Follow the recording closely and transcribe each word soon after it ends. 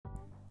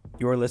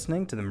You are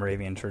listening to the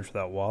Moravian Church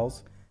Without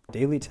Walls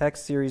Daily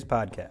Text Series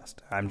podcast.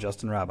 I'm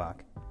Justin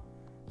Rabach.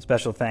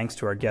 Special thanks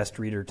to our guest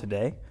reader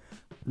today,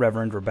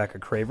 Reverend Rebecca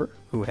Craver,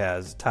 who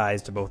has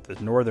ties to both the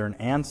northern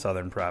and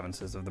southern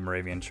provinces of the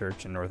Moravian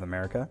Church in North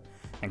America,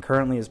 and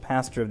currently is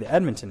pastor of the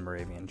Edmonton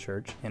Moravian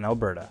Church in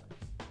Alberta.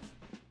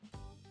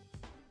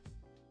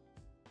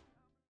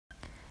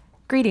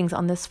 Greetings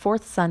on this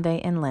fourth Sunday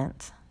in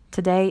Lent.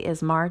 Today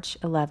is March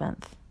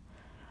 11th.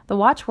 The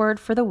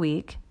watchword for the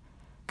week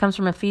comes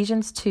from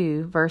Ephesians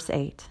 2, verse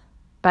 8.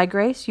 By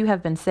grace you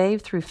have been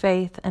saved through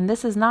faith, and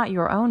this is not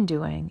your own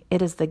doing,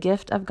 it is the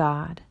gift of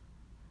God.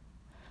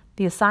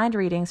 The assigned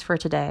readings for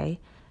today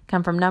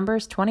come from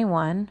Numbers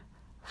 21,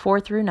 4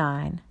 through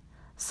 9,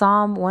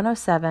 Psalm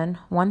 107,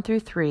 1 through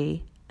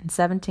 3, and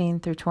 17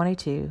 through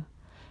 22,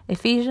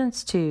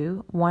 Ephesians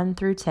 2, 1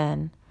 through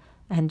 10,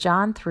 and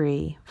John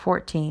 3,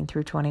 14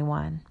 through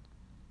 21.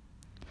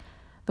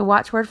 The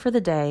watchword for the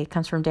day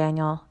comes from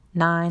Daniel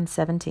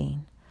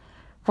 9:17.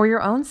 For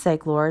your own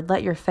sake, Lord,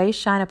 let your face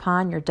shine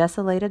upon your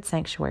desolated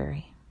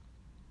sanctuary.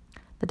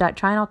 The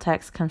doctrinal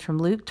text comes from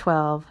Luke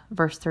 12,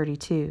 verse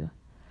 32.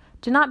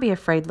 Do not be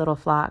afraid, little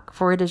flock,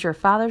 for it is your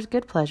Father's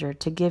good pleasure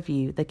to give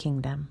you the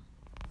kingdom.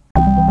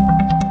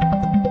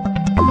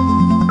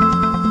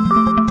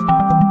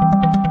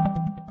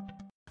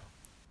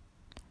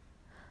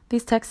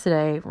 These texts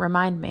today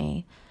remind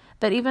me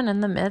that even in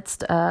the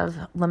midst of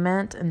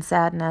lament and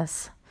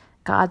sadness,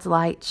 God's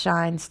light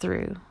shines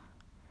through.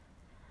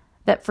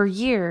 That for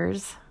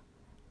years,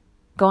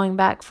 going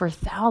back for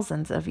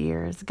thousands of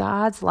years,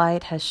 God's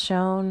light has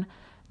shone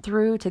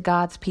through to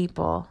God's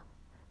people,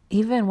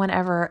 even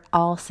whenever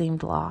all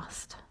seemed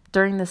lost.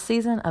 During the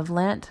season of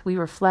Lent, we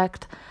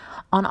reflect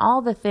on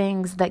all the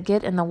things that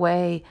get in the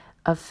way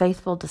of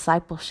faithful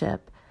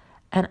discipleship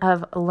and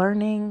of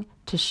learning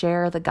to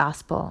share the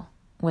gospel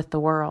with the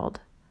world.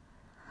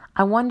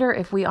 I wonder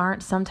if we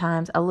aren't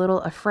sometimes a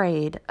little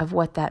afraid of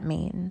what that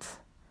means.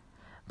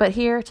 But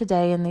here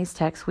today in these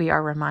texts, we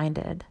are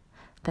reminded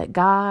that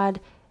God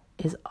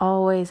is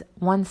always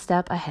one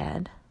step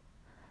ahead,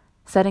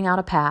 setting out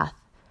a path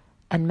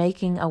and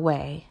making a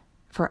way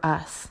for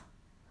us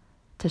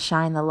to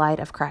shine the light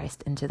of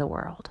Christ into the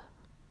world.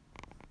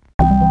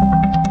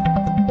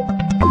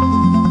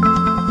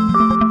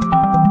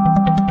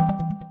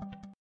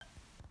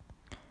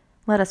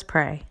 Let us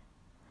pray.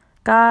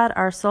 God,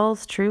 our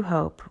soul's true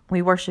hope,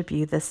 we worship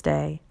you this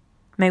day.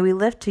 May we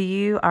lift to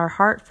you our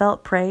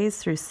heartfelt praise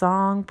through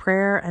song,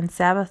 prayer, and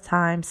Sabbath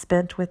time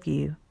spent with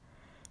you.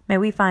 May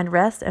we find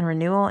rest and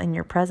renewal in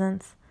your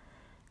presence.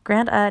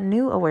 Grant a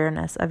new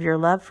awareness of your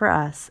love for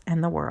us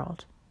and the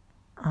world.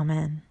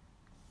 Amen.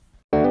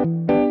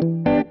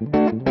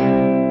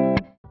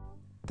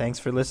 Thanks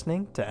for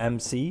listening to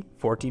MC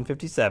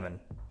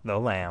 1457, The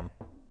Lamb.